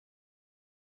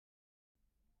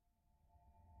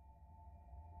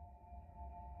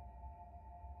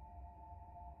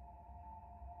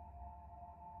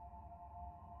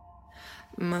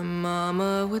My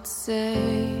mama would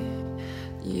say,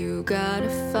 you gotta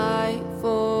fight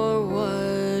for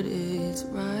what is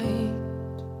right.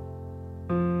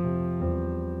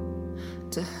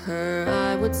 To her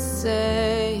I would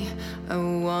say, I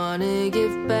wanna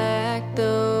give back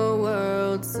the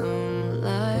world some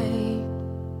light.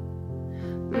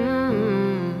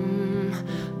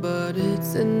 But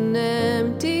it's an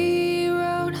empty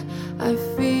road. I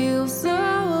feel so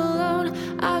alone.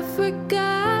 I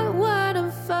forgot what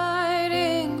I'm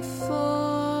fighting for.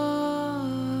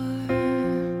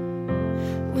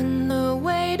 When the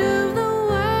weight of the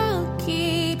world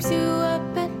keeps you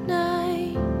up at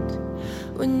night,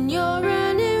 when you're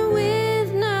running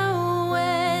with no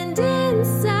end in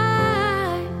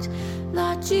sight,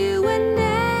 thought you would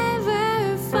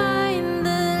never find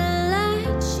the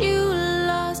light you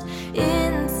lost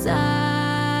inside,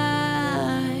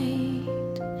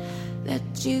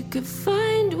 that you could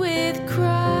find with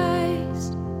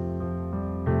Christ.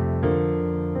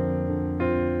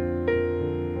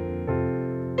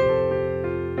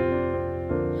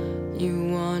 You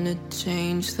wanna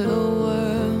change the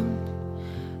world,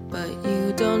 but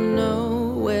you don't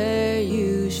know where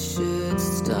you should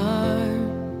start.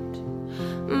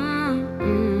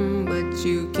 But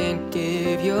you can't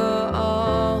give your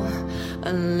all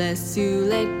unless you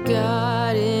let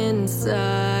God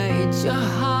inside your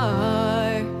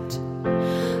heart.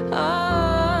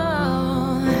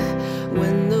 Oh,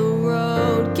 when the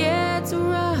road gets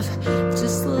rough,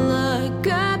 just look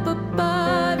up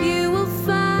above. You will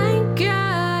find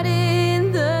God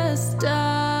in the stars.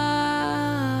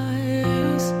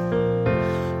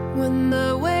 When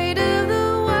the weight of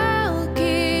the world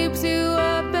keeps you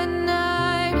up at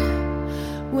night,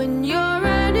 when you're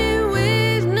running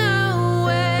with no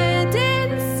end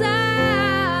in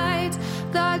sight,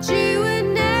 thought you would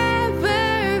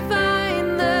never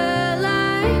find the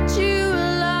light you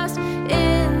lost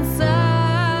inside,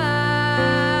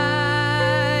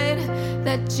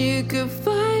 that you could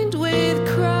find with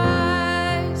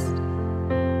Christ.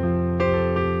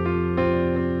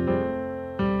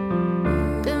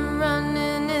 Been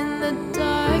running in the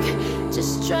dark,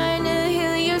 just trying to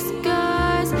heal your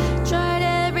scars. Tried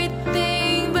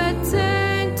everything but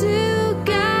turned to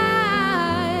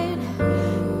God,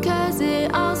 'cause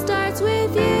it all starts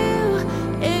with you.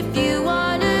 If you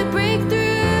wanna break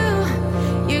through,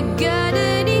 you're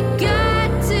gonna need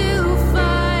God to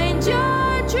find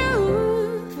your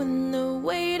truth. When the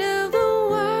weight of the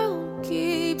world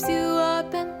keeps you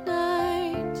up at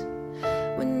night,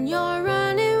 when you're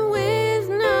running with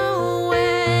no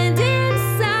end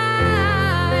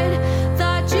inside,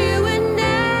 thought you would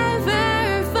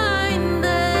never find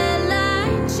the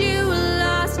light you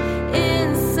lost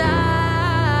inside,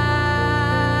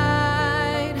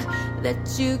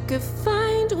 that you could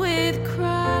find with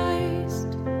Christ.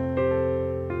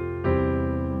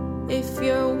 If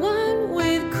you're one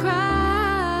with Christ.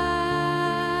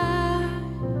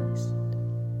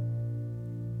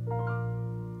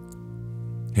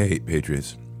 Hey,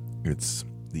 Patriots. It's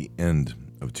the end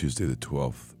of Tuesday the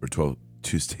 12th, or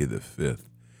Tuesday the 5th,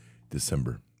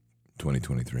 December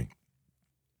 2023.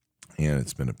 And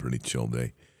it's been a pretty chill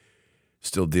day.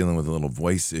 Still dealing with a little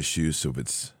voice issue, so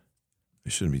it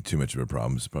shouldn't be too much of a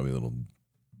problem. It's probably a little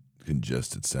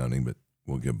congested sounding, but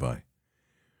we'll get by.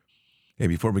 Hey,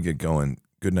 before we get going,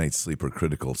 good night's sleep are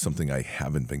critical, something I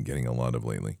haven't been getting a lot of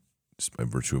lately, just by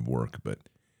virtue of work. But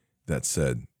that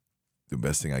said, the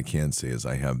best thing I can say is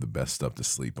I have the best stuff to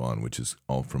sleep on, which is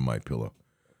all from MyPillow.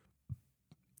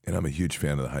 And I'm a huge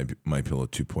fan of the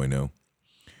MyPillow 2.0.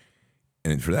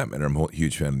 And for that matter, I'm a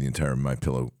huge fan of the entire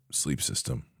MyPillow sleep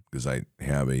system, because I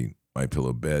have a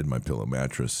MyPillow bed, MyPillow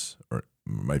mattress, or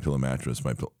MyPillow mattress,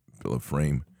 MyPillow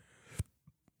frame.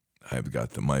 I've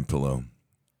got the MyPillow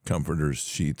comforters,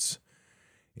 sheets,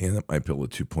 and the MyPillow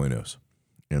 2.0s,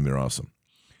 and they're awesome.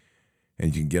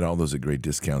 And you can get all those at great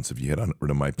discounts if you head on over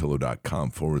to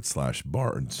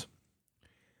mypillow.com/bards.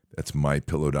 That's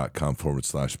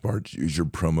mypillow.com/bards. Use your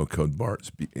promo code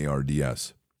BARDS,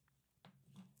 BARDS,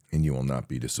 and you will not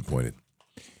be disappointed.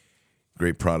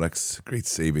 Great products, great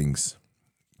savings,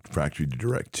 factory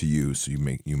direct to you, so you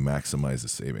maximize the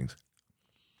savings,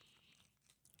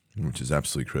 which is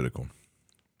absolutely critical.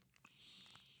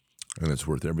 And it's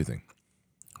worth everything.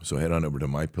 So head on over to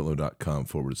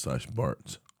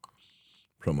mypillow.com/bards.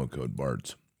 Promo code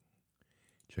BARDS.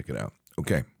 Check it out.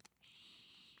 Okay.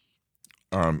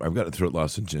 I've got a throat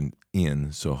lozenge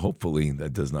in, so hopefully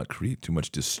that does not create too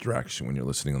much distraction when you're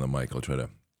listening on the mic. I'll try to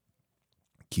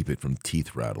keep it from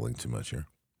teeth rattling too much here.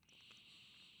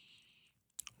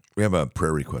 We have a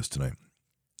prayer request tonight.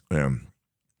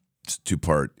 It's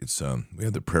two-part. It's we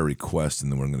have the prayer request, and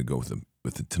then we're going to go with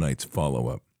with tonight's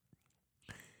follow-up.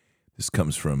 This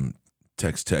comes from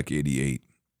Text Tech 88,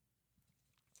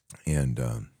 and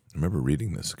I remember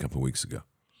reading this a couple of weeks ago,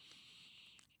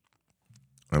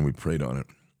 and we prayed on it.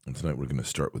 And tonight we're going to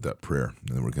start with that prayer,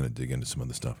 and then we're going to dig into some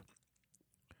other stuff.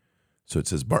 So it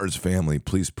says, Bard's family,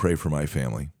 please pray for my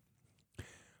family.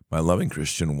 My loving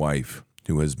Christian wife,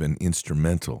 who has been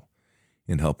instrumental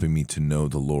in helping me to know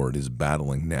the Lord, is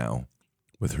battling now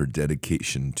with her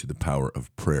dedication to the power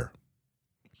of prayer.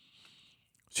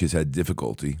 She has had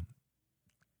difficulty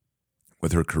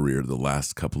with her career the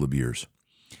last couple of years,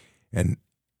 and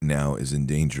now is in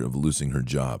danger of losing her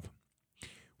job.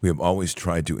 We have always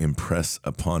tried to impress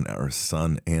upon our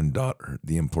son and daughter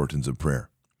the importance of prayer.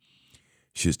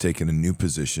 She has taken a new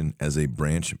position as a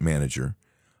branch manager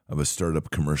of a startup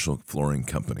commercial flooring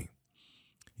company.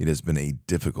 It has been a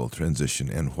difficult transition,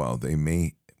 and while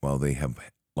they have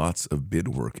lots of bid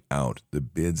work out, the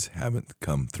bids haven't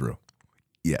come through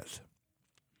yet.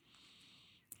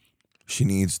 She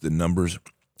needs the numbers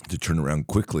to turn around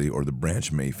quickly, or the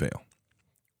branch may fail.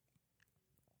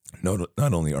 Not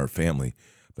only our family,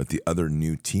 but the other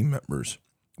new team members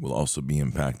will also be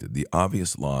impacted. The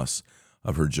obvious loss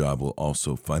of her job will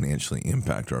also financially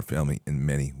impact our family in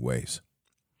many ways.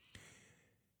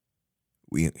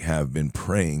 We have been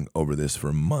praying over this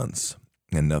for months,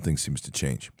 and nothing seems to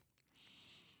change.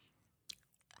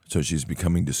 So she's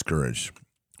becoming discouraged.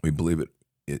 We believe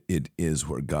it is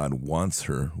where God wants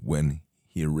her when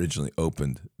he originally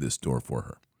opened this door for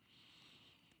her.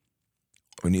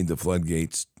 We need the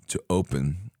floodgates to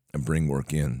open and bring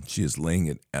work in. She is laying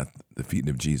it at the feet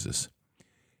of Jesus,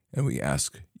 and we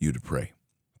ask you to pray.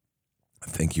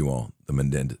 Thank you all, the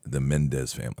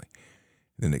Mendez family.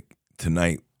 And then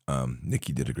tonight,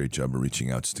 Nikki did a great job of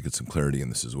reaching out just to get some clarity,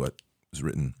 and this is what was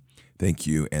written. Thank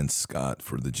you and Scott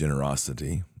for the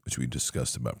generosity, which we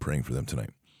discussed about praying for them tonight.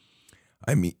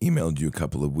 I emailed you a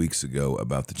couple of weeks ago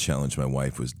about the challenge my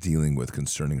wife was dealing with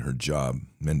concerning her job,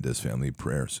 Mendez family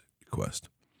prayers request,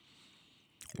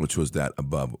 which was that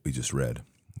above what we just read,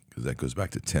 because that goes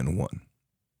back to 10:1.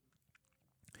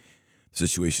 The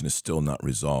situation is still not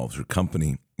resolved. Her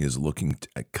company is looking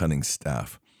at cutting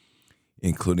staff,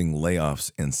 including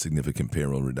layoffs and significant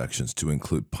payroll reductions, to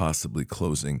include possibly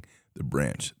closing the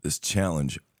branch. This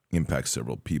challenge impacts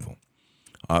several people.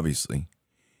 Obviously,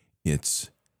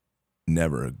 it's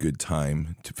never a good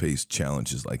time to face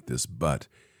challenges like this, but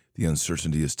the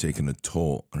uncertainty has taken a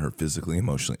toll on her physically,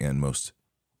 emotionally, and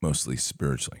mostly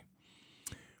spiritually.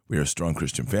 We are a strong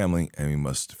Christian family, and we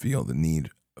must feel the need,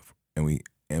 and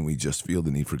we just feel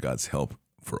the need for God's help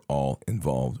for all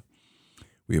involved.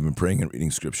 We have been praying and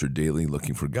reading Scripture daily,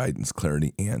 looking for guidance,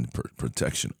 clarity, and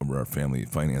protection over our family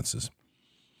finances.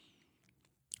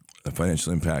 The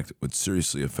financial impact would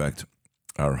seriously affect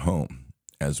our home,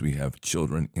 as we have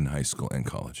children in high school and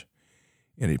college.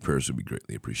 Any prayers would be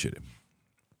greatly appreciated.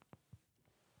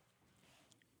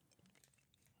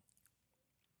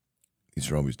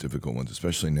 These are always difficult ones,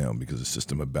 especially now because the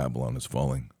system of Babylon is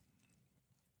falling.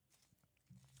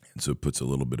 And so it puts a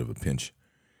little bit of a pinch.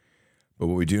 But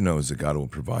what we do know is that God will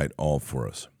provide all for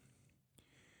us.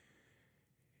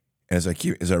 As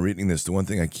I'm reading this,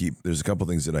 there's a couple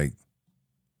things that I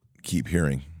keep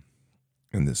hearing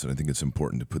in this, and I think it's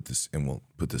important to put this, and we'll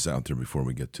put this out there before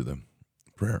we get to the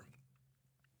prayer.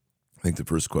 I think the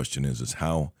first question is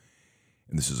how,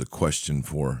 and this is a question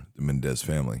for the Mendez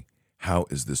family, how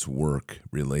is this work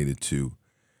related to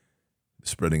the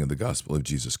spreading of the gospel of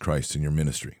Jesus Christ in your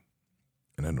ministry?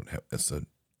 And that's an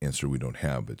answer we don't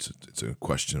have. It's a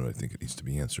question, but I think it needs to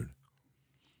be answered.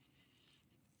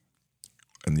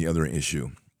 And the other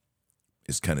issue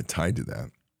is kind of tied to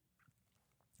that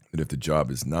if the job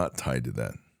is not tied to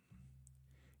that,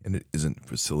 and it isn't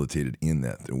facilitated in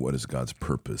that, then what is God's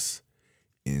purpose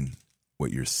in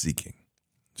what you're seeking?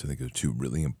 So I think they're two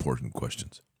really important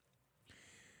questions.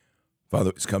 Father,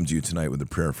 let's come to you tonight with a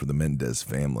prayer for the Mendez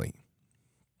family,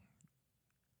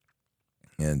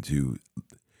 and to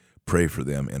pray for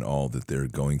them and all that they're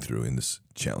going through in this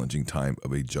challenging time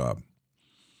of a job.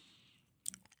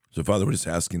 So, Father, we're just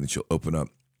asking that you'll open up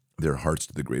their hearts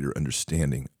to the greater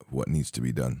understanding of what needs to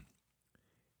be done,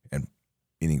 and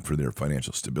meaning for their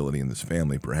financial stability in this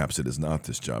family. Perhaps it is not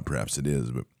this job, perhaps it is,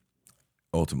 but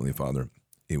ultimately, Father,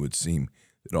 it would seem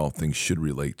that all things should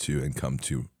relate to and come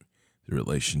to the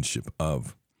relationship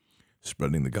of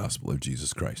spreading the gospel of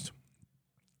Jesus Christ.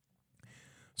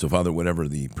 So, Father, whatever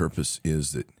the purpose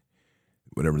is, that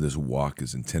whatever this walk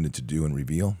is intended to do and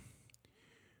reveal,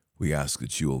 we ask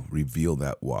that you will reveal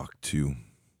that walk to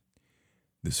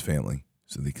this family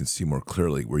so they can see more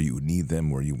clearly where you need them,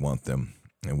 where you want them,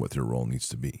 and what their role needs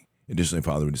to be. Additionally,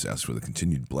 Father, we just ask for the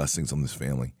continued blessings on this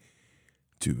family,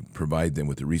 to provide them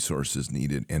with the resources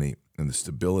needed and the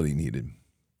stability needed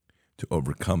to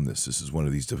overcome this. This is one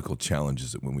of these difficult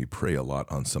challenges that when we pray a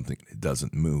lot on something that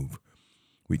doesn't move,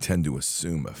 we tend to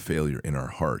assume a failure in our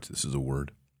heart. This is a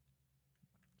word.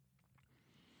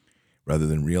 Rather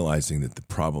than realizing that the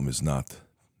problem is not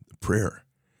the prayer.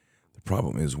 The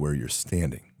problem is where you're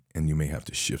standing, and you may have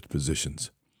to shift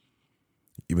positions.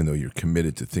 Even though you're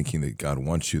committed to thinking that God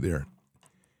wants you there,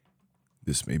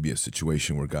 this may be a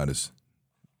situation where God is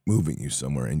moving you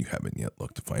somewhere and you haven't yet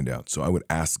looked to find out. So I would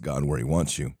ask God where he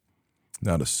wants you,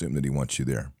 not assume that he wants you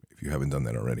there if you haven't done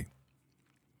that already.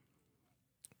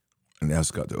 And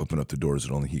ask God to open up the doors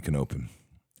that only he can open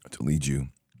to lead you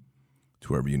to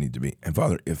wherever you need to be. And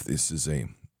Father, if this is a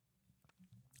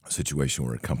situation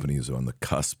where a company is on the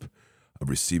cusp of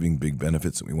receiving big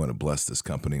benefits and we want to bless this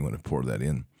company, we want to pour that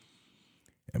in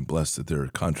and bless that their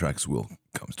contracts will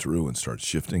come through and start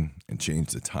shifting and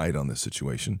change the tide on this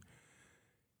situation,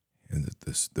 and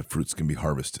that the fruits can be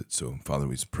harvested. So, Father,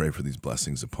 we pray for these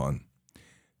blessings upon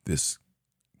this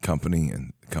company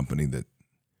and the company that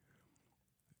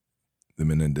the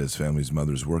Menendez family's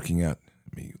mother is working at.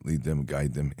 May you lead them,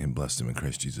 guide them, and bless them in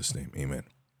Christ Jesus' name. Amen.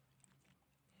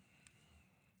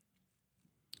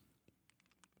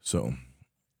 So,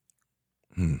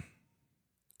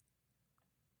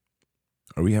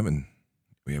 we have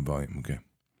volume, okay.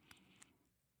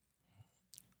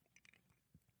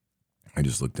 I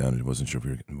just looked down and wasn't sure if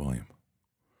we were getting volume.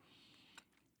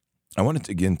 I wanted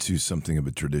to get into something of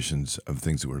the traditions of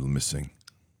things that we're missing.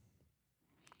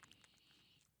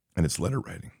 And it's letter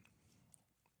writing.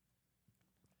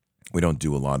 We don't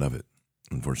do a lot of it,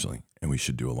 unfortunately, and we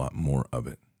should do a lot more of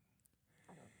it.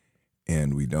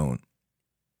 And we don't.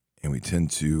 And we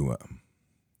tend to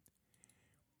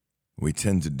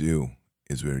do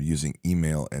is we're using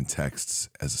email and texts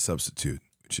as a substitute,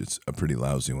 which is a pretty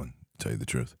lousy one, to tell you the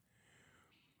truth.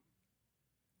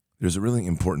 There's a really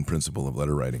important principle of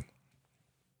letter writing,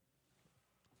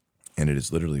 and it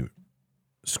is literally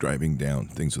scribing down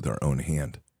things with our own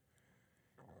hand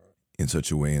in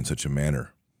such a way, in such a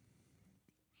manner,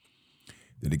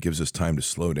 that it gives us time to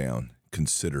slow down,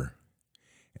 consider,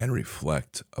 and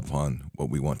reflect upon what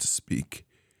we want to speak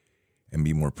and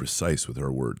be more precise with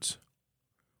our words.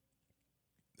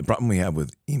 The problem we have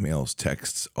with emails,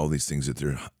 texts, all these things, that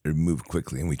they move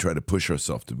quickly, and we try to push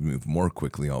ourselves to move more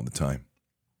quickly all the time.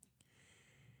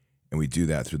 And we do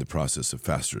that through the process of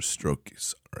faster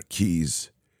strokes, our keys,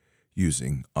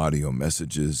 using audio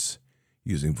messages,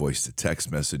 using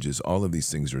voice-to-text messages. All of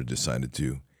these things are decided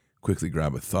to quickly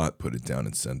grab a thought, put it down,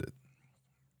 and send it.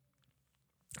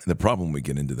 And the problem we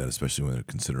get into that, especially when we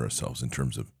consider ourselves in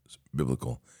terms of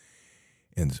biblical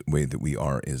and the way that we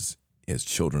are is as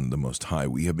children of the Most High,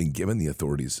 we have been given the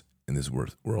authorities in this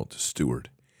world to steward.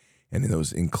 And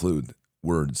those include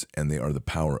words, and they are the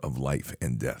power of life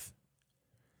and death.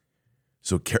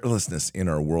 So carelessness in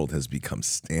our world has become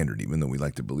standard, even though we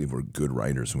like to believe we're good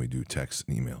writers when we do texts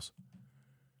and emails.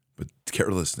 But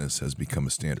carelessness has become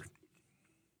a standard.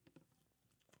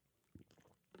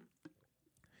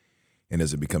 And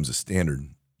as it becomes a standard,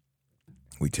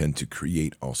 we tend to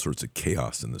create all sorts of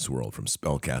chaos in this world, from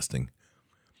spell casting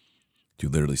to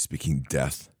literally speaking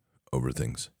death over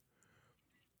things.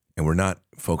 And we're not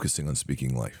focusing on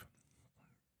speaking life.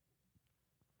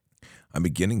 I'm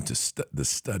beginning to the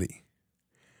study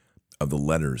of the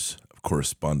letters of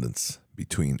correspondence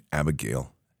between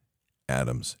Abigail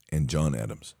Adams and John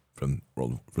Adams from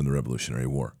the Revolutionary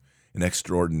War. An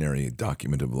extraordinary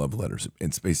document of love letters.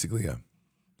 It's basically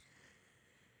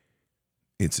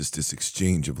it's just this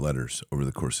exchange of letters over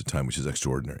the course of time, which is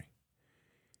extraordinary.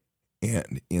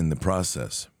 And in the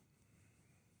process,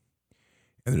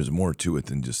 and there's more to it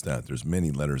than just that, there's many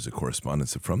letters of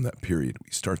correspondence from that period.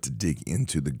 We start to dig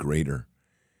into the greater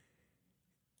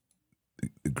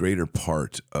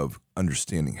part of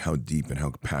understanding how deep and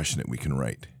how passionate we can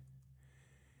write.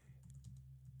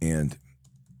 And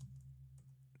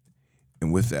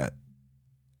with that,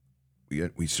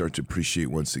 we start to appreciate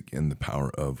once again the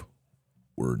power of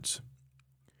words.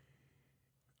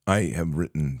 I have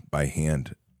written by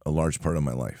hand a large part of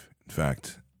my life. In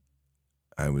fact,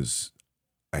 I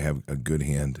have a good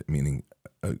hand, meaning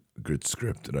a good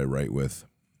script that I write with.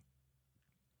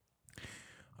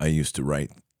 I used to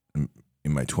write, in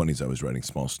my 20s, I was writing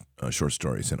small short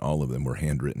stories, and all of them were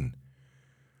handwritten.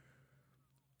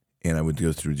 And I would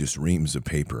go through just reams of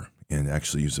paper and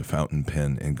actually use a fountain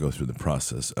pen and go through the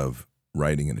process of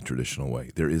writing in a traditional way.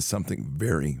 There is something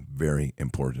very, very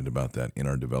important about that in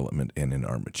our development and in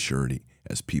our maturity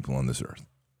as people on this earth.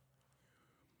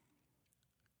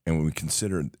 And when we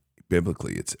consider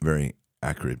biblically, it's very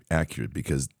accurate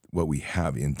because what we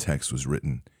have in text was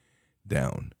written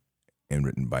down and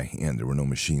written by hand. There were no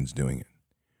machines doing it.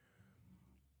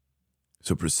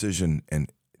 So precision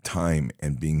and time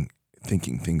and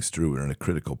thinking things through are a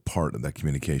critical part of that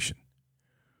communication.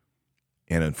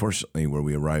 And unfortunately, where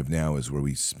we arrive now is where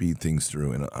we speed things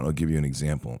through. And I'll give you an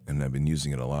example, and I've been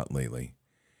using it a lot lately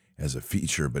as a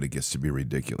feature, but it gets to be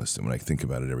ridiculous. And when I think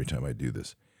about it every time I do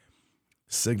this,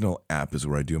 Signal app is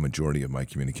where I do a majority of my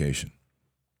communication.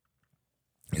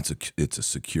 It's a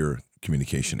secure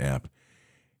communication app.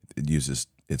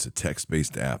 It's a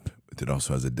text-based app that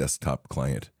also has a desktop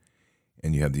client.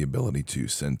 And you have the ability to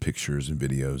send pictures and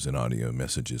videos and audio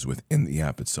messages within the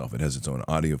app itself. It has its own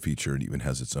audio feature. It even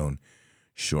has its own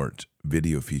short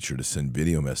video feature to send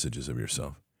video messages of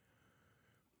yourself.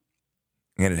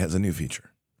 And it has a new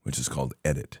feature, which is called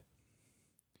Edit.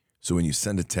 So when you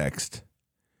send a text,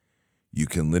 you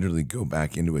can literally go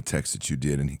back into a text that you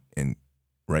did and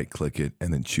right-click it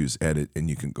and then choose Edit, and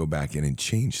you can go back in and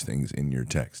change things in your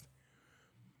text.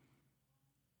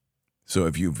 So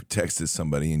if you've texted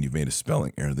somebody and you've made a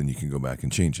spelling error, then you can go back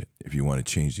and change it. If you want to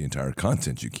change the entire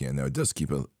content, you can. Now,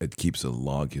 it keeps a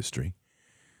log history,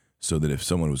 so that if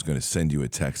someone was going to send you a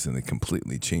text and they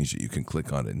completely changed it, you can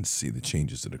click on it and see the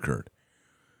changes that occurred.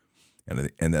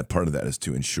 And that part of that is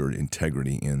to ensure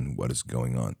integrity in what is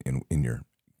going on in your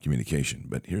communication.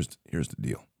 But here's the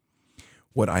deal.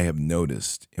 What I have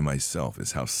noticed in myself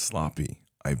is how sloppy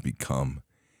I've become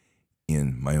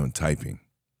in my own typing.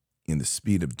 In the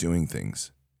speed of doing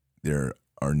things, there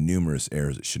are numerous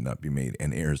errors that should not be made,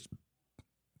 and errors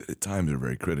that at times are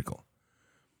very critical.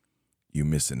 You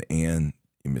miss an "and,"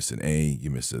 you miss an "a," you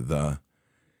miss a "the,"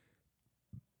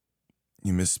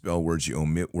 you misspell words, you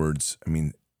omit words. I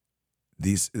mean,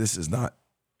 this is not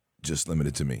just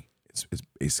limited to me. It's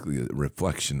basically a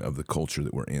reflection of the culture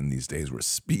that we're in these days, where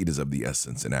speed is of the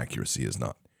essence and accuracy is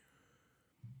not.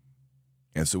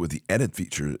 And so with the edit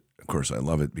feature, of course, I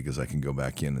love it because I can go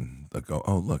back in and go,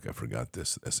 oh, look, I forgot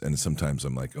this. And sometimes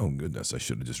I'm like, oh, goodness, I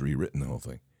should have just rewritten the whole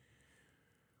thing.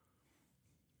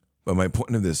 But my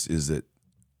point of this is that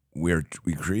we're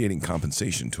creating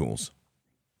compensation tools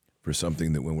for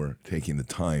something that when we're taking the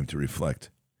time to reflect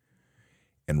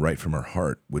and write from our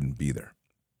heart wouldn't be there.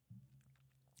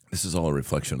 This is all a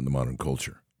reflection of the modern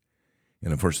culture.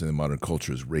 And unfortunately, the modern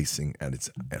culture is racing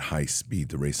at high speed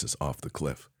to race us off the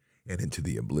cliff and into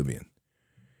the oblivion.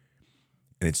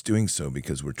 And it's doing so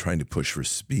because we're trying to push for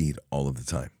speed all of the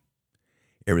time.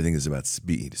 Everything is about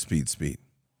speed, speed, speed.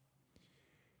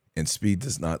 And speed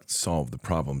does not solve the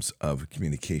problems of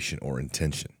communication or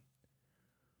intention.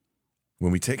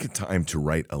 When we take a time to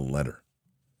write a letter,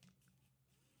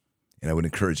 and I would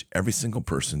encourage every single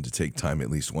person to take time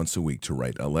at least once a week to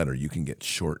write a letter. You can get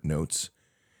short notes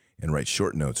and write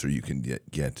short notes, or you can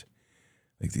get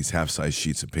like these half-size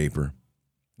sheets of paper,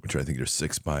 which I think are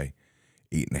 6 by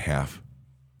 8.5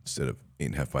 instead of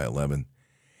 8.5 by 11.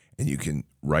 And you can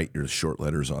write your short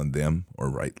letters on them or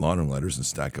write longer letters and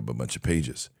stack up a bunch of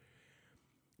pages.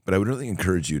 But I would really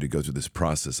encourage you to go through this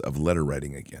process of letter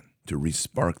writing again, to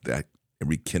re-spark that and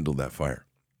rekindle that fire.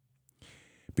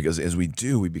 Because as we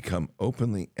do, we become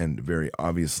openly and very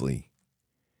obviously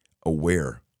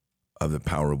aware of the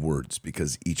power of words,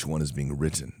 because each one is being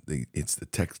written. It's the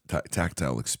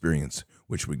tactile experience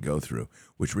which we go through,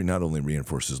 which not only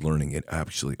reinforces learning, it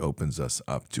actually opens us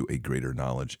up to a greater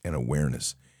knowledge and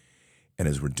awareness. And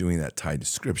as we're doing that tied to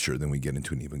Scripture, then we get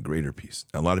into an even greater piece.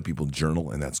 Now, a lot of people journal,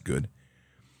 and that's good.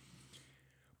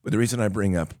 But the reason I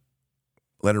bring up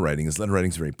letter writing is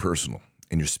very personal.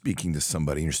 And you're speaking to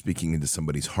somebody, and you're speaking into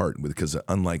somebody's heart, because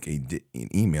unlike an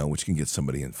email, which can get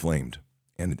somebody inflamed,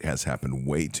 and it has happened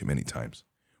way too many times,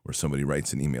 where somebody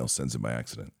writes an email, sends it by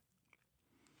accident,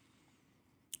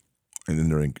 and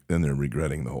then they're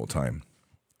regretting the whole time.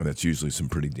 And that's usually some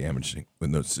pretty damaging.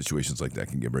 When those situations like that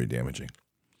can get very damaging.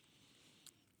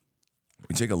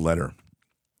 We take a letter,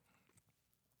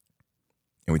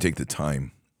 and we take the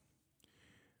time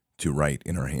to write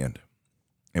in our hand,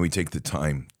 and we take the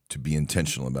time to be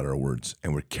intentional about our words,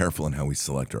 and we're careful in how we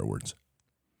select our words.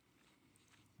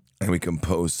 And we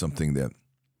compose something that,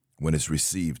 when it's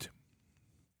received,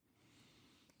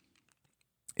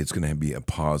 it's going to be a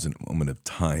pause and a moment of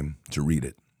time to read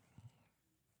it.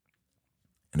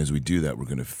 And as we do that, we're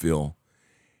going to fill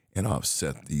and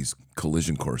offset these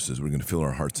collision courses. We're going to fill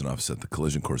our hearts and offset the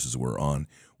collision courses we're on,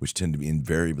 which tend to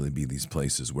invariably be these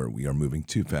places where we are moving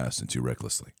too fast and too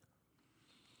recklessly.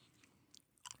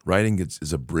 Writing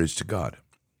is a bridge to God.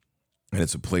 And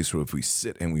it's a place where if we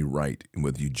sit and we write, and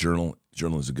whether you journal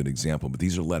is a good example, but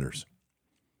these are letters.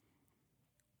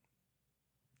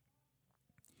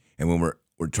 And when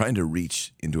we're trying to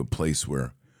reach into a place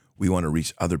where we want to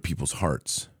reach other people's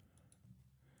hearts,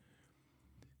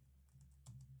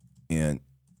 And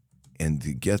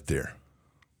to get there,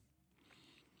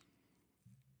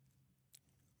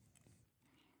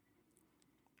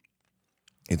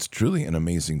 it's truly an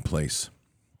amazing place.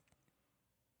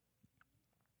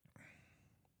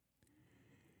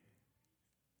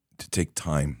 To take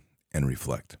time and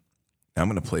reflect. Now I'm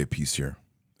going to play a piece here.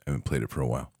 I haven't played it for a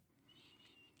while.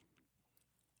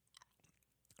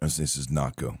 This is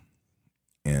Nahko,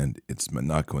 and it's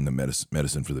Nahko and the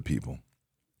medicine for the people.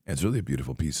 And it's really a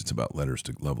beautiful piece. It's about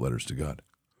love letters to God.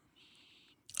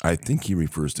 I think he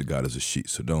refers to God as a she,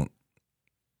 so don't,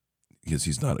 because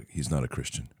he's not a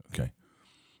Christian. Okay,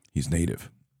 he's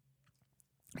native.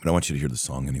 But I want you to hear the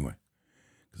song anyway,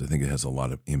 because I think it has a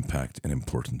lot of impact and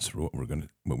importance for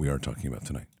what we are talking about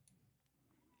tonight.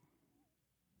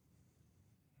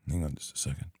 Hang on just a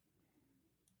second.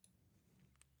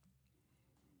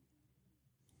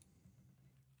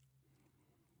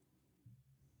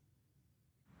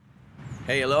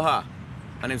 Hey, aloha.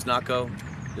 My name's Nahko.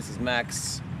 This is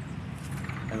Max.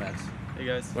 Hi, Max. Hey,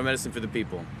 guys. We're Medicine for the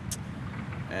People.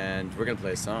 And we're gonna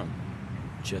play a song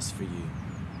just for you.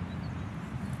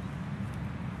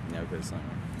 Now we play the song.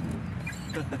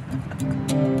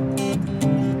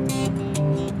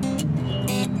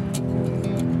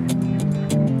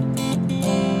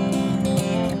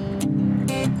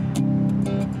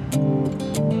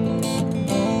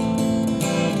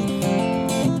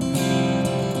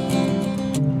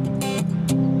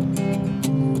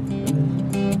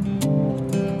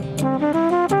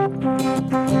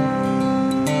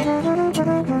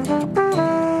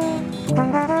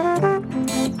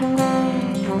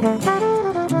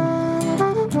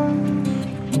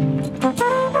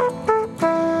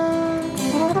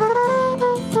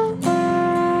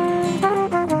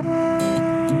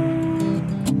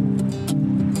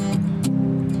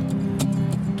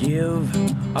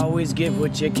 Always give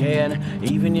what you can,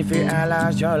 even if your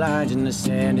allies draw lines in the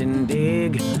sand, and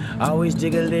dig. Always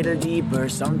dig a little deeper.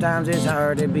 Sometimes it's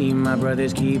hard to be my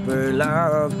brother's keeper.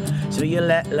 Love, so you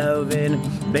let love in.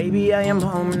 Baby, I am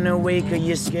home in the wake of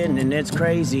your skin, and it's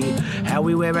crazy how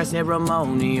we wear a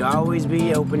ceremony. Always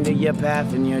be open to your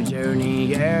path and your journey.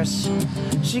 Yes,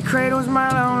 she cradles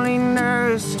my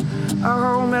loneliness, a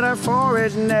home at our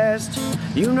forest nest.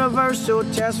 Universal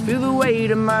test, feel the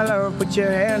weight of my love. Put your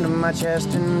hand on my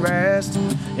chest and rest.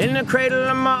 In the cradle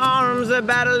of my arms, the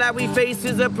battle that we face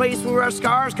is a place where our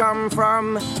scars come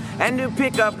from. And to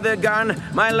pick up the gun,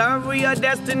 my love, we are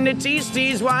destined to teach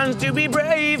these ones to be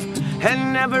brave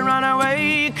and never run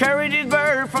away. Courage is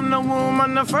birthed from the womb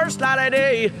on the first light of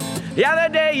day. Yeah,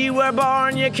 the day you were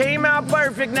born, you came out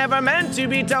perfect, never meant to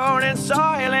be torn in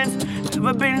silence.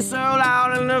 Never been so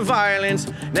loud in the violence,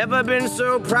 never been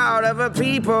so proud of a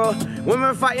people. When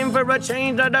we're fighting for a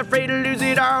change, not afraid to lose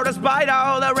it all. Despite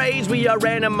all the rage, we are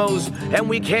animals, and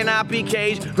we cannot be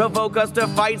caged. Provoke us to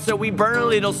fight, so we burn a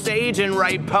little sage and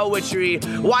write poetry.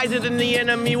 Wiser than the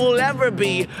enemy will ever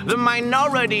be, the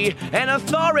minority and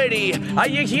authority. Are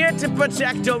you here to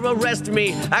protect or arrest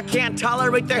me? I can't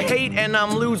tolerate the hate, and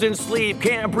I'm losing sleep.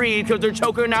 Can't breathe, cause they're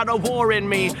choking out a war in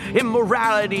me.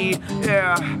 Immorality,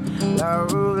 yeah.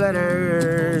 Love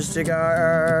letters to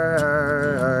God.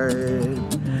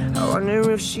 I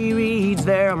wonder if she reads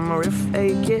them or if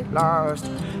they get lost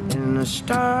in the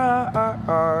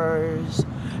stars.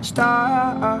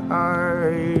 Stars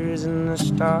in the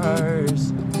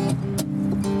stars.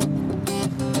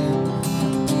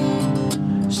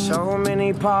 So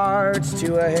many parts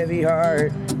to a heavy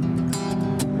heart.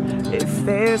 If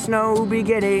there's no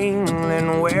beginning,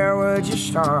 then where would you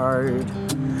start?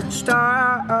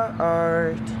 Start,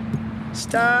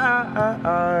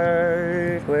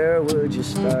 where would you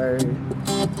start?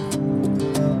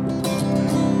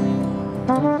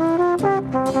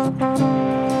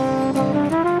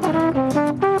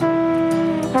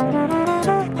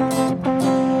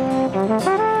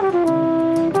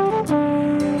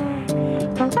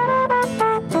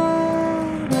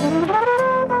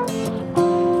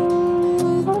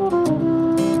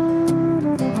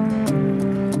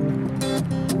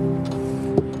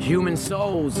 Human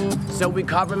souls, so we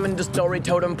carve them into story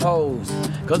totem poles.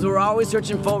 Cause we're always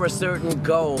searching for a certain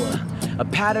goal, a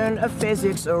pattern of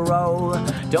physics, a role.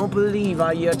 Don't believe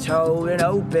all you're told and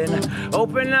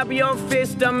open up your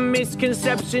fist. A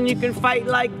misconception, you can fight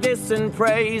like this and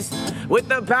praise. With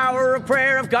the power of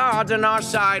prayer of God's on our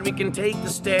side, we can take the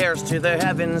stairs to the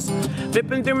heavens.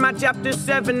 Flipping through my chapter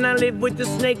 7, I live with the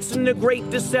snakes and the great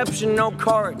deception. No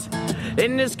court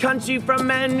in this country from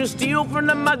men who steal from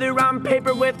the mother on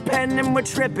paper with pen, and we're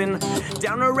tripping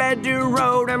down a red dirt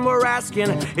road and we're asking,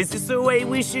 is this the way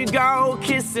we should go?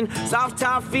 Kissing soft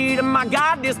top feet, and my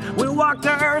God, this we'll walk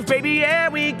the earth, baby, yeah,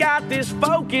 we got this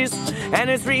focus, and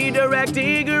it's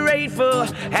redirected, grateful,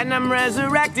 and I'm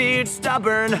resurrected,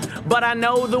 stubborn, but I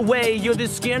know the way. You're the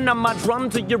skin on my drum,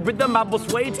 to your rhythm I will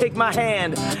sway. Take my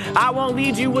hand, I won't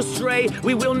lead you astray.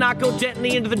 We will not go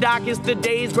gently into the darkest of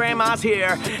days. Grandma's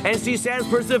here, and she says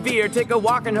persevere. Take a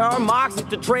walk in her marks, it's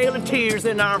the trail of tears,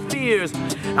 and our fears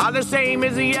are the same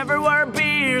as they ever were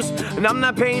beers. And I'm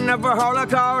the pain of a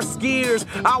Holocaust skiers,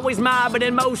 always mad but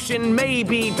in motion,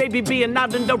 maybe, baby, being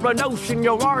not under an ocean.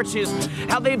 Your arches,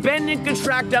 how they bend and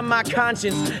contract on my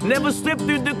conscience, never slip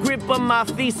through the grip of my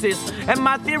thesis, and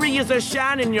my theory is a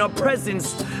shine in your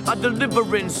presence, a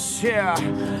deliverance, yeah,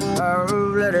 of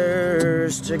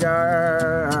letters to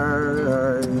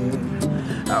God.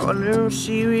 I wonder if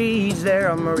she reads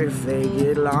them or if they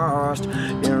get lost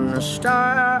in the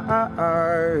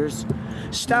stars,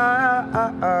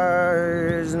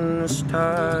 stars and the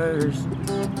stars.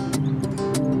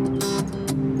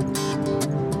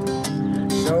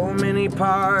 So many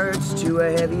parts to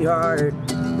a heavy heart.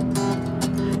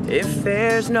 If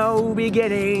there's no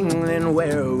beginning, then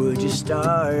where would you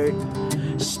start?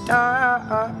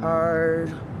 Start,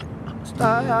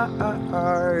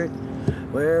 start.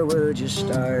 Where would you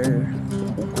start?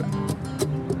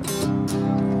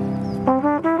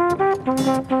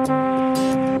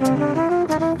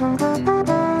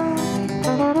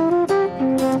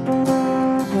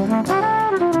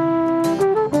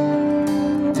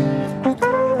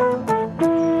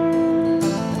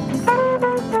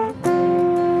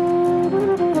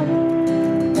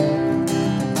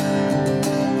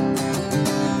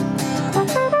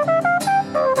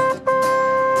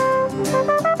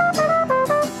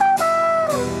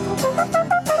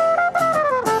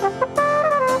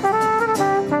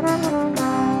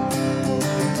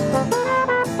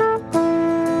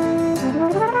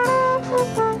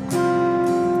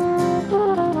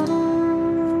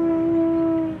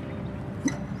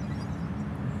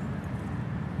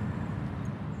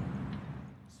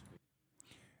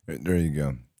 There you go.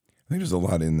 I think there's a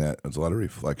lot in that. There's a lot of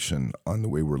reflection on the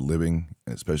way we're living,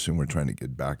 and especially when we're trying to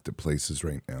get back to places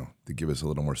right now to give us a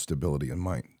little more stability and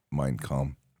mind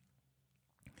calm.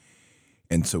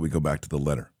 And so we go back to the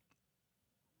letter.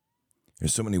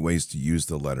 There's so many ways to use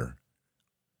the letter,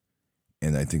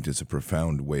 and I think there's a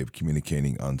profound way of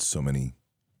communicating on so many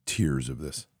tiers of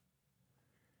this.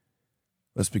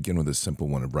 Let's begin with a simple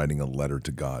one of writing a letter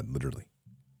to God, literally.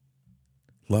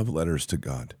 Love letters to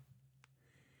God.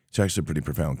 It's actually a pretty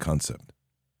profound concept.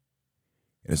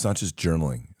 And it's not just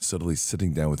journaling, subtly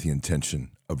sitting down with the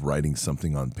intention of writing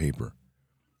something on paper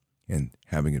and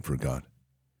having it for God.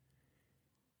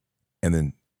 And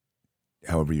then,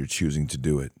 however you're choosing to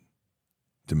do it,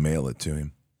 to mail it to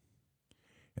him.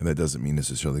 And that doesn't mean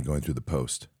necessarily going through the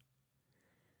post,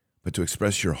 but to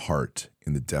express your heart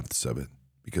in the depths of it,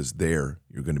 because there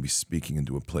you're going to be speaking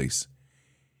into a place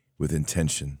with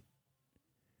intention.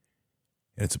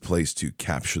 And it's a place to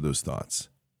capture those thoughts,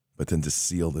 but then to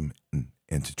seal them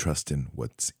and to trust in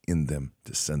what's in them,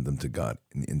 to send them to God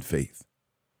in faith.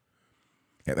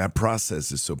 And that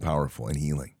process is so powerful and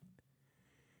healing,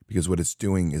 because what it's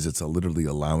doing is it's literally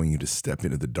allowing you to step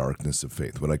into the darkness of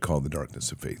faith. What I call the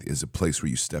darkness of faith is a place where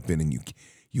you step in and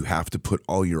you have to put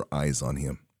all your eyes on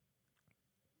him.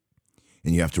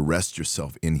 And you have to rest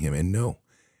yourself in him and know.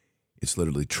 It's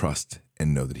literally trust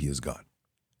and know that he is God.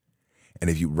 And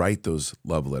if you write those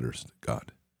love letters to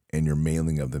God, and your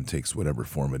mailing of them takes whatever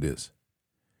form it is,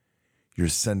 you're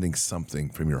sending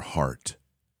something from your heart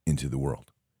into the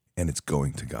world, and it's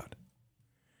going to God.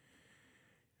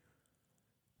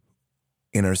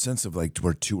 In our sense of like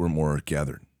where two or more are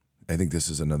gathered, I think this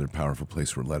is another powerful place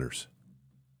for letters.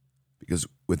 Because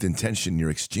with intention,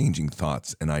 you're exchanging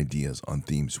thoughts and ideas on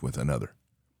themes with another.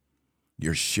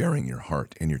 You're sharing your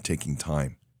heart, and you're taking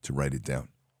time to write it down.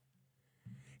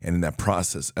 And in that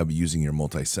process of using your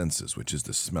multi-senses, which is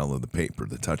the smell of the paper,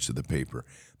 the touch of the paper,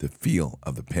 the feel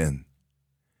of the pen,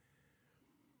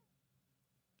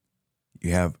 you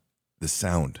have the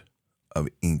sound of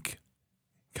ink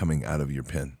coming out of your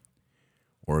pen,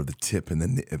 or the tip and the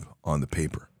nib on the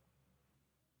paper.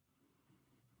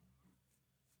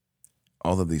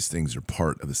 All of these things are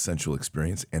part of the sensual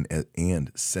experience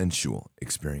and sensual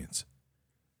experience,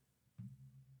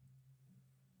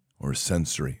 or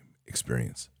sensory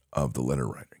experience of the letter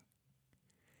writing.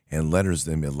 And letters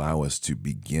then allow us to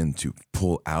begin to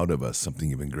pull out of us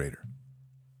something even greater.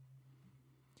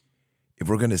 If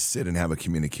we're going to sit and have a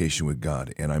communication with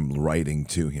God and I'm writing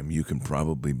to him, you can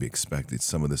probably be expected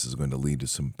some of this is going to lead to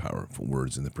some powerful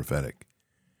words in the prophetic.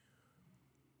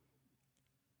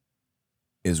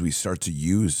 As we start to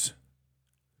use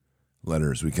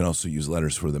letters, we can also use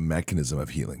letters for the mechanism of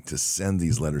healing, to send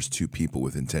these letters to people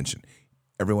with intention.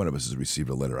 Every one of us has received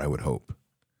a letter, I would hope.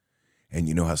 And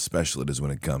you know how special it is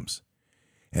when it comes.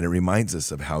 And it reminds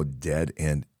us of how dead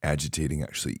and agitating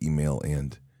actually email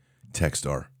and text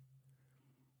are.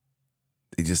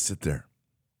 They just sit there.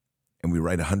 And we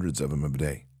write hundreds of them a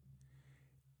day.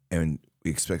 And we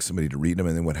expect somebody to read them,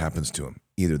 and then what happens to them?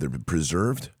 Either they're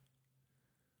preserved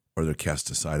or they're cast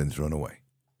aside and thrown away.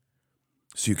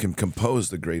 So you can compose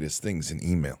the greatest things in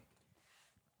email.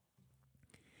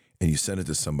 And you send it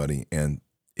to somebody, and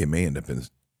it may end up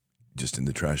just in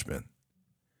the trash bin.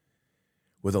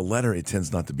 With a letter, it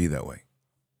tends not to be that way.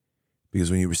 Because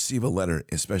when you receive a letter,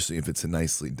 especially if it's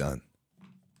nicely done,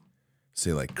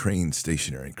 say like Crane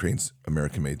Stationery, Crane's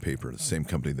American-made paper, the same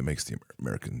company that makes the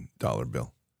American dollar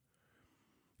bill.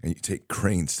 And you take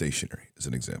Crane Stationery as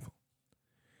an example,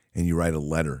 and you write a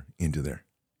letter into there.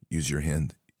 Use your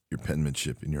hand, your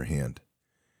penmanship in your hand.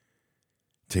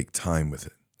 Take time with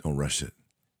it. Don't rush it.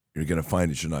 You're going to find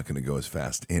that you're not going to go as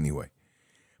fast anyway.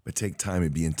 But take time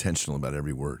and be intentional about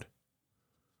every word.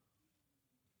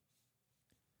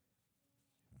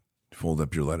 Fold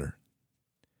up your letter.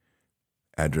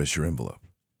 Address your envelope.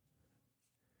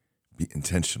 Be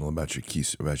intentional about your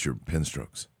keys, about your pen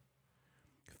strokes.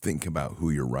 Think about who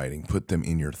you're writing. Put them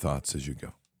in your thoughts as you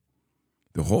go.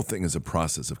 The whole thing is a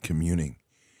process of communing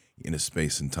in a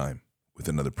space and time with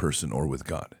another person or with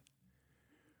God.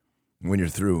 When you're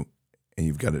through and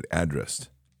you've got it addressed,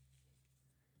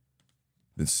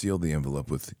 then seal the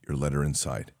envelope with your letter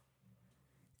inside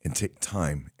and take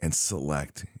time and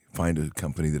find a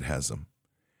company that has them,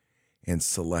 and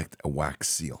select a wax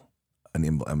seal,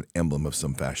 an emblem of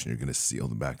some fashion you're going to seal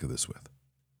the back of this with.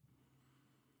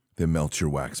 Then melt your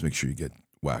wax. Make sure you get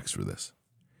wax for this.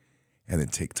 And then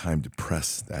take time to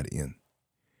press that in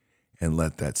and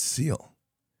let that seal,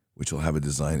 which will have a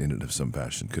design in it of some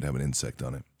fashion, could have an insect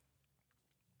on it,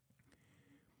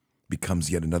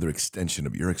 becomes yet another extension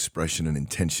of your expression and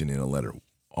intention in a letter.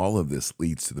 All of this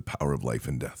leads to the power of life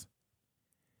and death.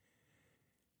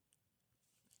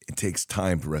 It takes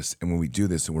time for us, and when we do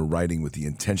this and we're writing with the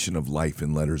intention of life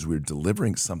in letters, we're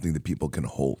delivering something that people can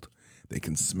hold, they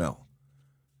can smell.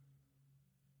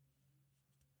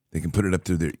 They can put it up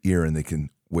to their ear and they can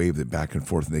wave it back and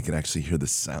forth, and they can actually hear the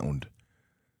sound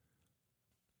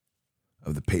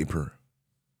of the paper,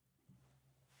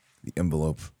 the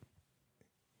envelope,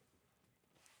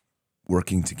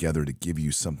 working together to give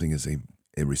you something as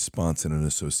a response and an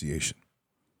association.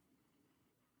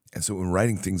 And so when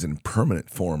writing things in permanent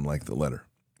form like the letter,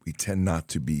 we tend not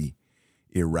to be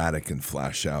erratic and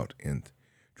flash out and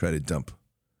try to dump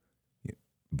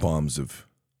bombs of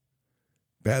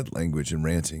bad language and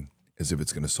ranting as if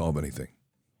it's going to solve anything.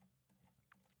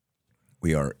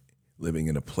 We are living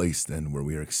in a place then where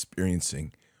we are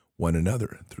experiencing one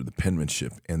another through the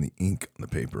penmanship and the ink on the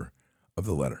paper of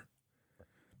the letter.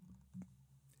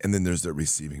 And then there's the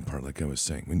receiving part, like I was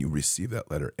saying. When you receive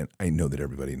that letter, and I know that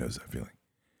everybody knows that feeling,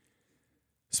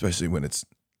 especially when it's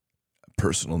a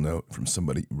personal note from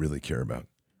somebody you really care about.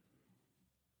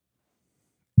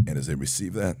 And as they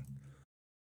receive that,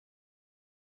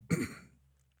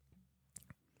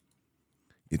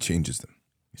 it changes them.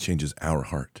 It changes our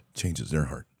heart, changes their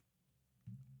heart.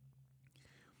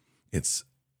 It's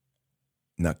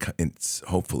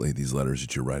hopefully these letters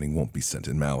that you're writing won't be sent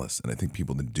in malice. And I think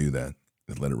people that do that,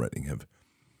 with letter writing, have,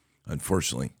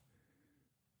 unfortunately,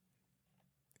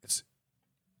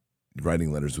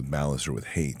 writing letters with malice or with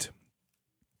hate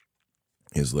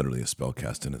is literally a spell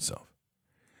cast in itself.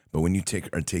 But when you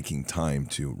are taking time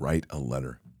to write a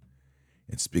letter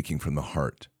and speaking from the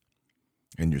heart,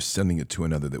 and you're sending it to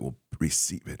another that will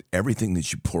receive it, everything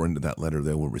that you pour into that letter,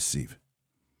 they will receive.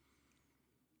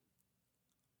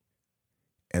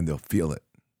 And they'll feel it,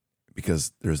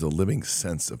 because there's a living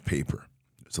sense of paper.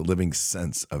 There's a living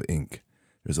sense of ink.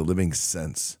 There's a living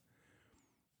sense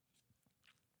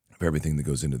of everything that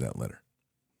goes into that letter.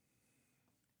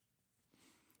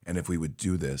 And if we would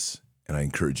do this, and I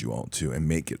encourage you all to, and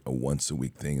make it a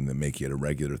once-a-week thing, and then make it a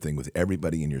regular thing with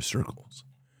everybody in your circles,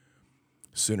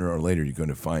 sooner or later you're going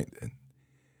to find that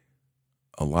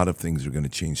a lot of things are going to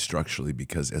change structurally,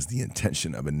 because as the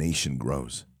intention of a nation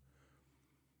grows,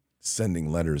 sending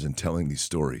letters and telling these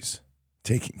stories,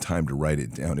 taking time to write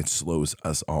it down, it slows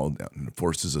us all down, and it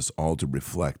forces us all to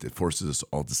reflect. It forces us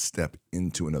all to step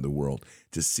into another world,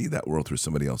 to see that world through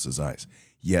somebody else's eyes.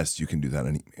 Yes, you can do that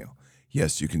on email.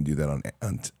 Yes, you can do that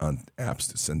on apps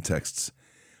to send texts,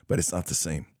 but it's not the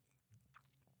same.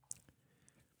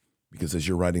 Because as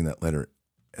you're writing that letter,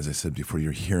 as I said before,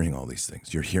 you're hearing all these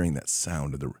things. You're hearing that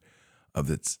sound of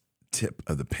the tip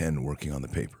of the pen working on the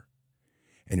paper.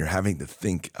 And you're having to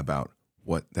think about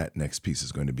what that next piece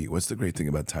is going to be. What's the great thing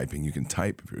about typing? You can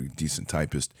type. If you're a decent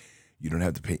typist, you don't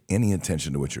have to pay any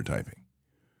attention to what you're typing.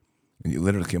 And you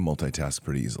literally can multitask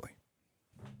pretty easily.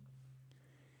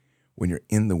 When you're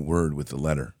in the Word with the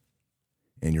letter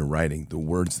and you're writing, the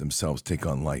words themselves take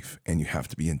on life, and you have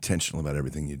to be intentional about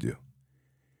everything you do.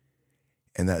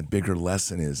 And that bigger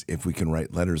lesson is, if we can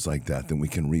write letters like that, then we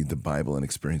can read the Bible and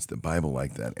experience the Bible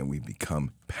like that, and we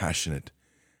become passionate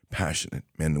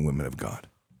men and women of God.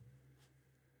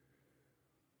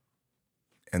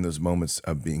 And those moments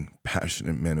of being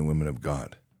passionate men and women of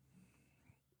God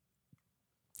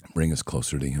bring us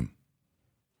closer to Him.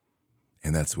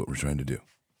 And that's what we're trying to do.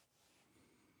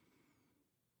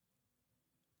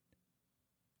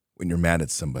 When you're mad at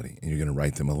somebody and you're going to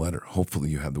write them a letter, hopefully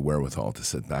you have the wherewithal to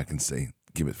sit back and say,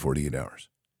 give it 48 hours.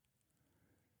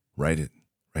 Write it.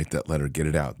 Write that letter. Get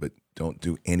it out. But don't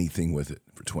do anything with it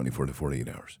for 24 to 48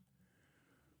 hours.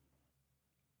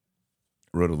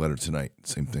 I wrote a letter tonight.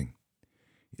 Same thing.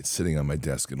 It's sitting on my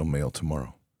desk. It'll mail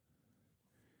tomorrow.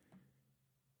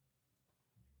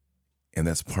 And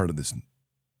that's part of this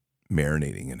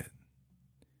marinating in it.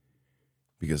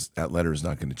 Because that letter is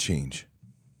not going to change.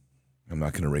 I'm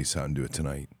not going to race out and do it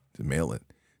tonight to mail it.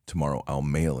 Tomorrow I'll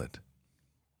mail it.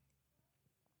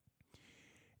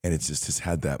 And it's just has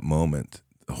had that moment,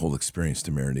 the whole experience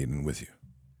to marinate in with you.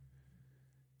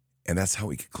 And that's how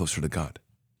we get closer to God.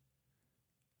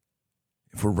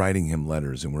 If we're writing Him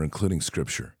letters and we're including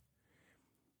Scripture,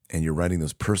 and you're writing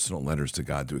those personal letters to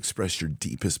God to express your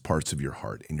deepest parts of your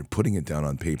heart, and you're putting it down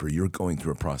on paper, you're going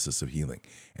through a process of healing.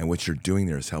 And what you're doing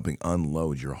there is helping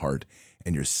unload your heart,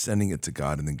 and you're sending it to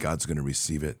God, and then God's going to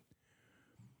receive it.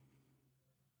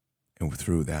 And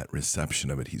through that reception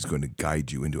of it, He's going to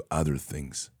guide you into other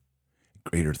things,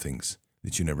 greater things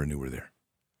that you never knew were there.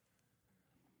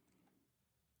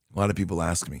 A lot of people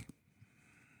ask me,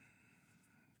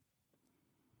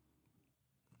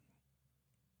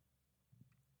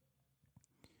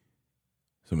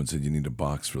 someone said you need a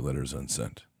box for letters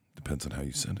unsent. Depends on how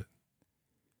you send it.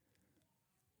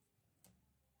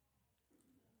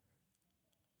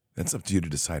 That's up to you to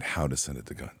decide how to send it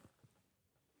to God.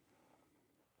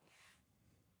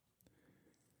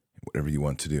 Whatever you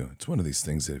want to do. It's one of these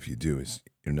things that if you do, is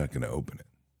you're not going to open it.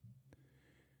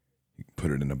 You can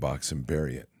put it in a box and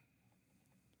bury it.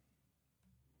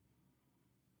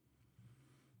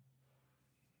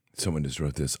 Someone just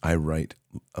wrote this. I write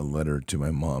a letter to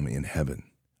my mom in heaven.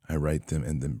 I write them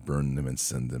and then burn them and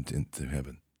send them into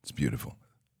heaven. It's beautiful.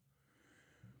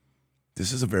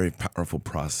 This is a very powerful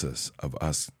process of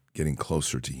us getting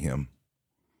closer to Him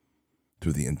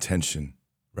through the intention,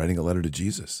 writing a letter to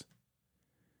Jesus.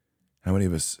 How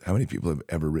many people have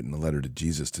ever written a letter to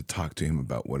Jesus to talk to Him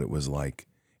about what it was like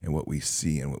and what we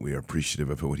see and what we are appreciative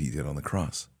of what He did on the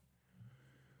cross?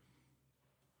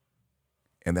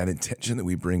 And that intention that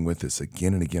we bring with us,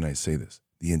 again and again I say this,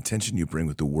 the intention you bring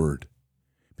with the Word,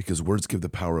 because words give the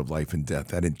power of life and death,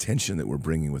 that intention that we're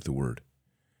bringing with the Word,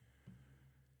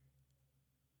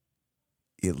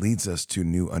 it leads us to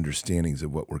new understandings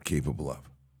of what we're capable of.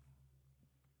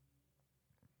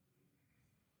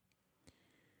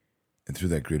 And through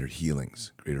that, greater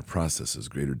healings, greater processes,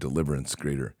 greater deliverance,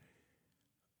 greater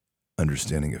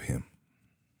understanding of Him.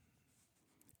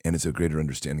 And it's a greater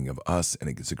understanding of us, and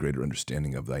it gets a greater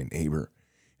understanding of thy neighbor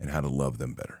and how to love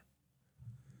them better.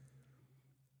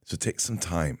 So take some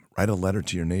time. Write a letter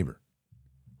to your neighbor.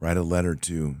 Write a letter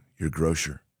to your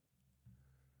grocer.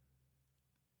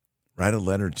 Write a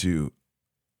letter to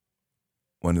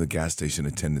one of the gas station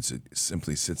attendants that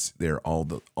simply sits there all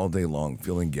day long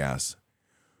filling gas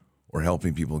or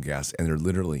helping people gas, and they're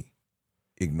literally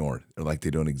ignored. They're like they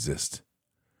don't exist.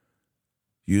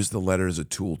 Use the letter as a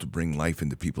tool to bring life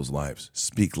into people's lives.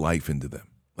 Speak life into them.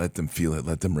 Let them feel it.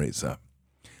 Let them raise up.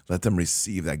 Let them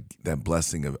receive that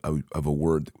blessing of a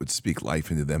word that would speak life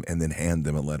into them, and then hand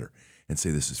them a letter and say,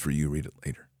 this is for you, read it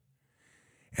later.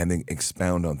 And then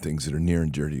expound on things that are near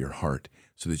and dear to your heart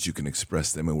so that you can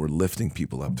express them, and we're lifting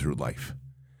people up through life.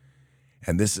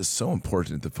 And this is so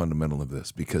important at the fundamental of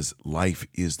this, because life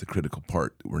is the critical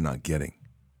part that we're not getting.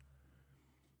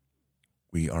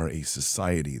 We are a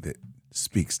society that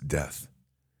speaks death.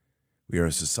 We are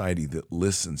a society that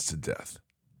listens to death.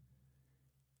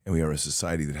 And we are a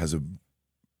society that has a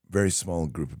very small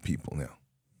group of people now,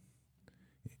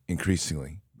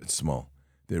 increasingly, but small,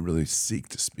 that really seek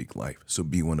to speak life. So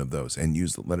be one of those and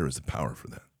use the letter as a power for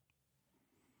that.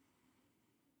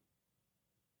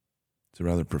 It's a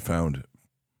rather profound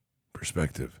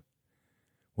perspective,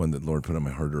 one that the Lord put on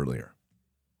my heart earlier.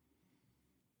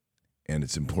 And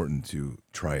it's important to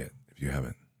try it if you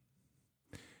haven't.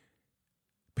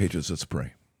 Patriots, let's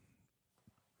pray.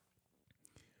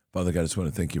 Father God, I just want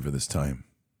to thank you for this time.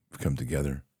 We've come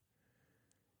together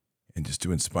and just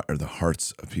to inspire the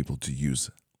hearts of people to use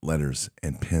letters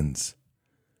and pens,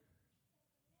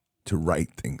 to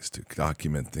write things, to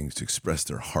document things, to express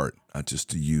their heart, not just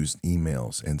to use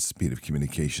emails and speed of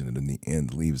communication that in the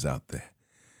end leaves out the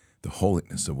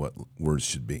holiness of what words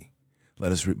should be.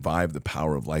 Let us revive the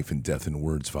power of life and death in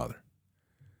words, Father.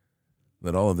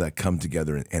 Let all of that come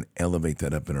together and elevate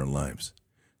that up in our lives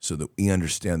so that we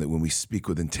understand that when we speak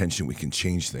with intention, we can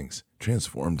change things,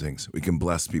 transform things. We can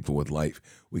bless people with life.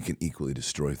 We can equally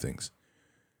destroy things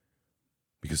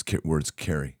because words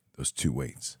carry those two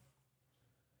weights.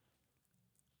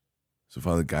 So,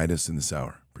 Father, guide us in this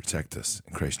hour. Protect us.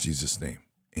 In Christ Jesus' name,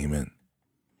 amen.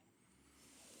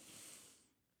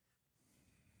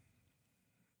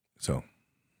 So,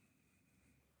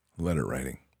 letter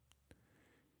writing.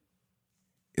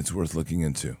 It's worth looking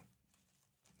into.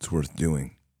 It's worth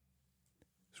doing.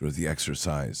 It's worth the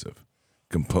exercise of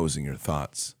composing your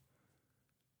thoughts.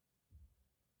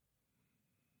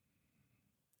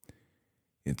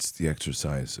 It's the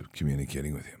exercise of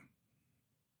communicating with Him.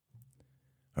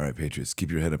 All right, Patriots,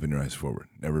 keep your head up and your eyes forward.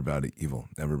 Never bow to evil.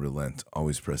 Never relent.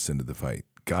 Always press into the fight.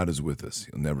 God is with us.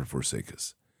 He'll never forsake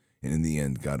us. And in the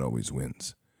end, God always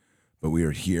wins. But we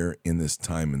are here in this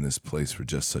time, in this place, for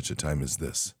just such a time as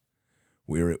this.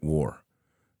 We are at war.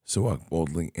 So walk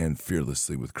boldly and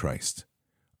fearlessly with Christ.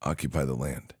 Occupy the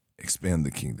land. Expand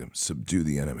the kingdom. Subdue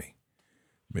the enemy.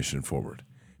 Mission forward.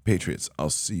 Patriots, I'll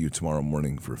see you tomorrow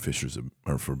morning for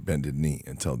for Bended Knee.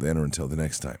 Until then or until the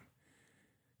next time.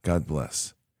 God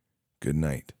bless. Good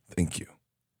night. Thank you.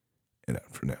 And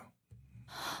out for now.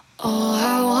 Oh,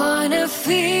 I wanna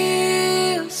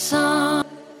feel some.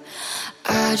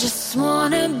 I just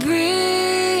wanna breathe.